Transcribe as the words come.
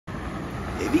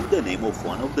Having the name of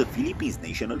one of the Philippines'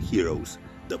 national heroes,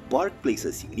 the park plays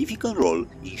a significant role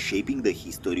in shaping the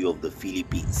history of the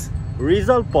Philippines.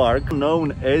 Rizal Park,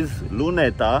 known as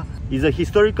Luneta, is a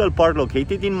historical park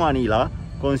located in Manila,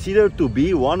 considered to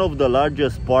be one of the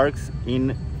largest parks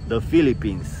in the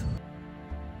Philippines.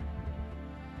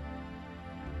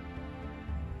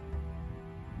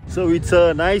 So it's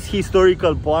a nice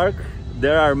historical park.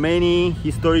 There are many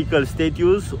historical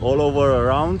statues all over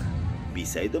around.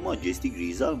 Beside the majestic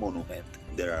Rizal monument,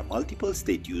 there are multiple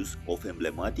statues of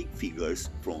emblematic figures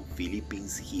from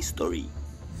Philippines history.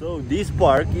 So this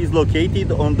park is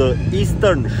located on the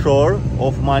eastern shore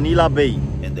of Manila Bay.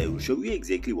 And I will show you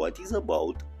exactly what it's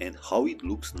about and how it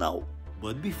looks now.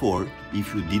 But before,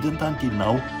 if you didn't until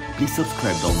now, please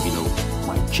subscribe down below.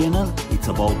 My channel, it's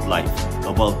about life,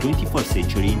 about 21st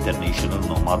century international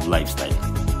nomad lifestyle.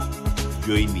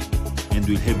 Join me and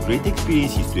we'll have great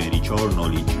experiences to enrich our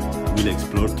knowledge. We'll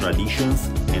explore traditions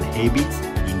and habits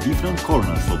in different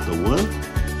corners of the world,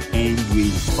 and we'll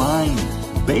find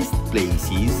best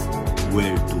places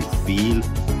where to feel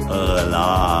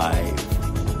alive.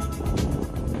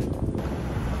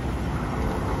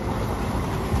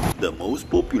 The most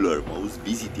popular, most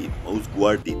visited, most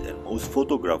guarded and most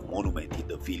photographed monument in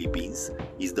the Philippines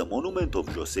is the monument of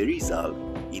Jose Rizal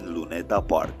in Luneta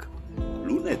Park.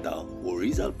 Luneta, or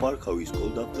Rizal Park, how it's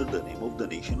called after the name of the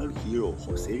national hero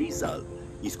Jose Rizal,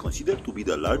 is considered to be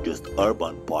the largest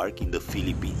urban park in the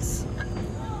Philippines.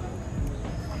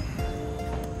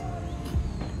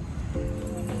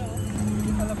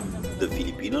 The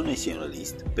Filipino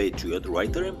nationalist, patriot,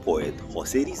 writer and poet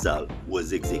Jose Rizal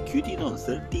was executed on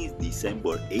 13th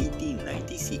December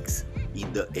 1896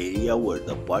 in the area where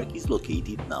the park is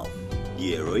located now.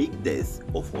 The heroic death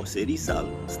of Jose Rizal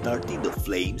started the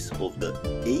flames of the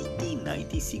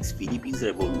 1896 Philippines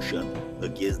Revolution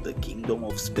against the Kingdom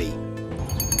of Spain.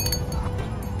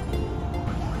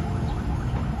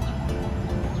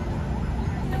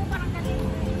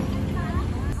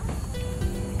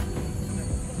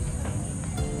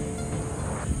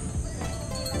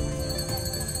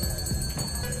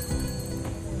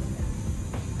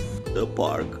 The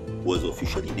park was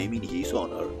officially named in his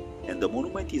honor, and the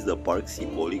monument is the park's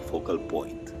symbolic focal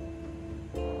point.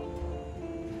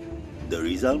 The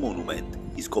Rizal Monument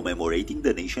is commemorating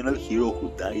the national hero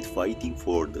who died fighting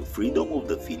for the freedom of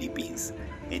the Philippines,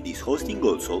 and is hosting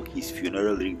also his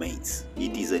funeral remains.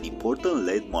 It is an important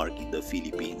landmark in the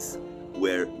Philippines,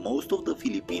 where most of the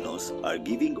Filipinos are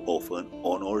giving often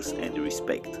honors and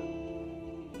respect.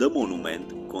 The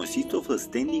monument consists of a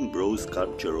standing bronze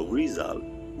sculpture of Rizal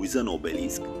with an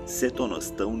obelisk set on a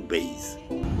stone base.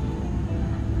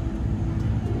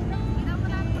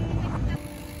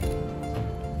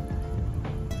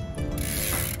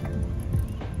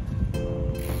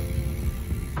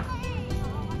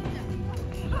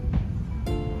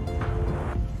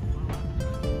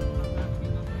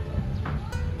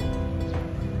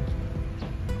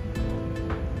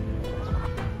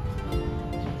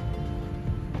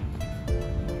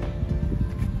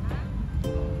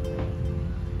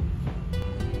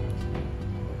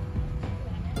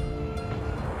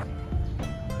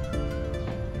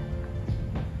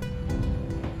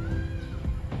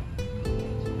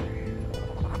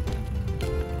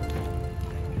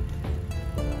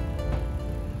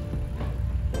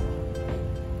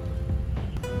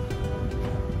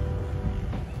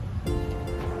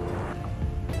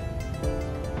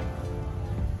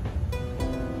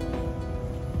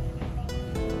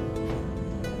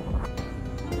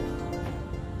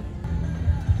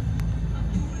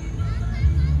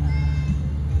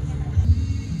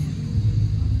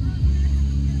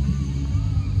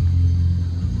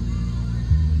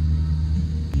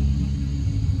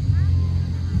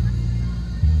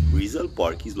 Rizal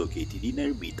Park is located in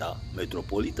Ermita,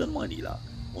 metropolitan Manila,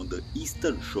 on the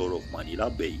eastern shore of Manila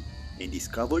Bay, and is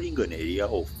covering an area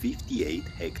of 58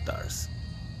 hectares.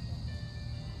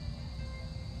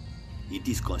 It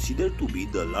is considered to be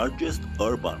the largest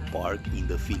urban park in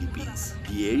the Philippines.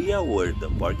 The area where the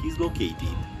park is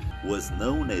located was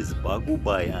known as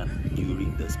Bagubayan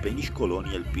during the Spanish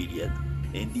colonial period,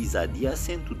 and is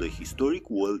adjacent to the historic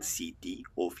walled city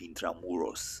of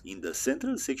Intramuros. In the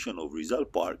central section of Rizal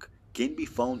Park can be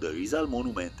found the Rizal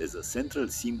Monument as a central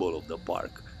symbol of the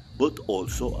park, but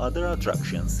also other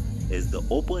attractions as the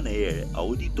open-air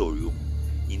auditorium,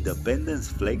 Independence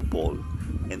flagpole,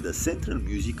 and the central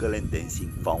musical and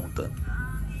dancing fountain.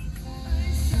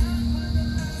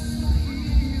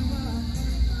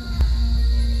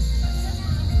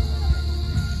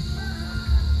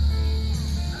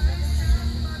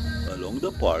 Along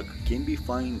the park can be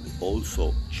found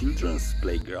also children's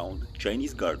playground,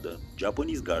 Chinese garden,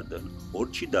 Japanese garden,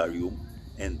 orchidarium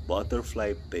and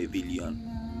butterfly pavilion.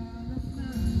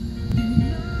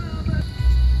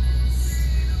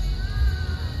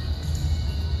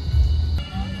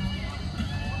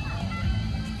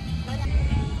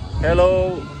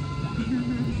 Hello.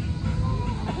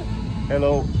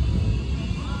 Hello.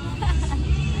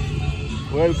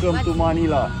 Welcome to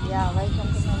Manila. Yeah, welcome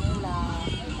to Manila.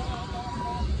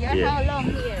 You're Yeah. how long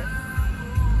here?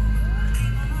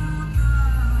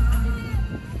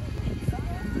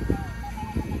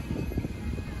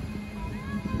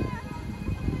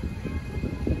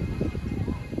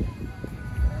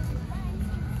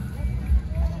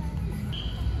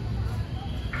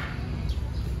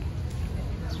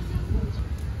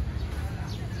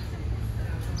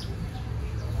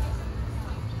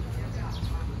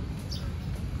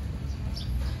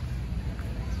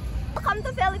 Welcome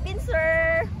to Philippines,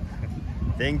 sir.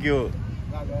 Thank you.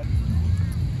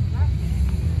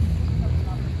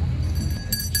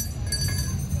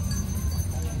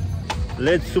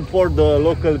 Let's support the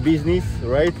local business,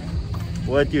 right?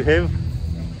 What you have?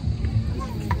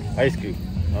 Ice cream.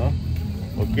 Huh?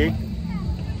 Okay.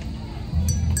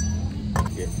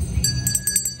 Yes.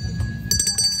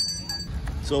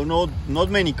 So not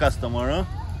many customer, huh?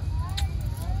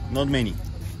 Not many.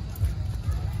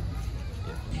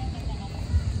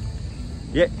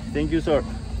 Yeah, thank you, sir.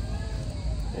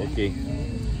 Okay.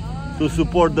 To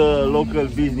support the local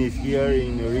business here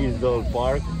in Rizal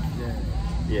Park.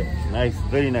 Yeah, nice,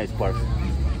 very nice park.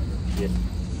 Yes.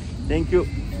 Thank you.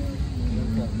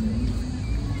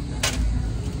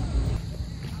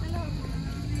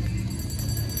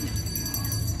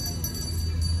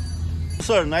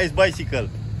 Sir, nice bicycle.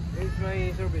 It's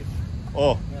my service.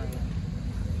 Oh, Yeah,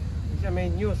 yeah. It's my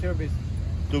new service.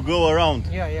 to go around.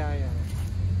 Yeah.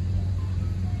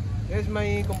 There's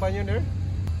my companion there.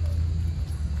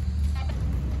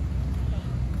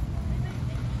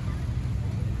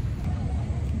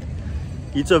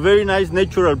 It's a very nice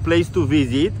natural place to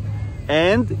visit,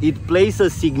 and it plays a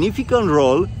significant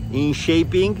role in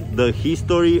shaping the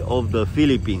history of the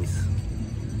Philippines.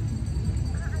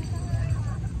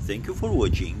 Thank you for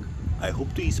watching. I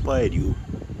hope to inspire you.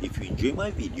 If you enjoy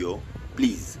my video,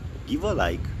 please give a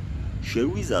like, share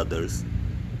with others,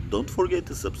 don't forget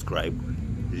to subscribe,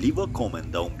 leave a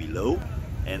comment down below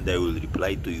and I will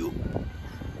reply to you.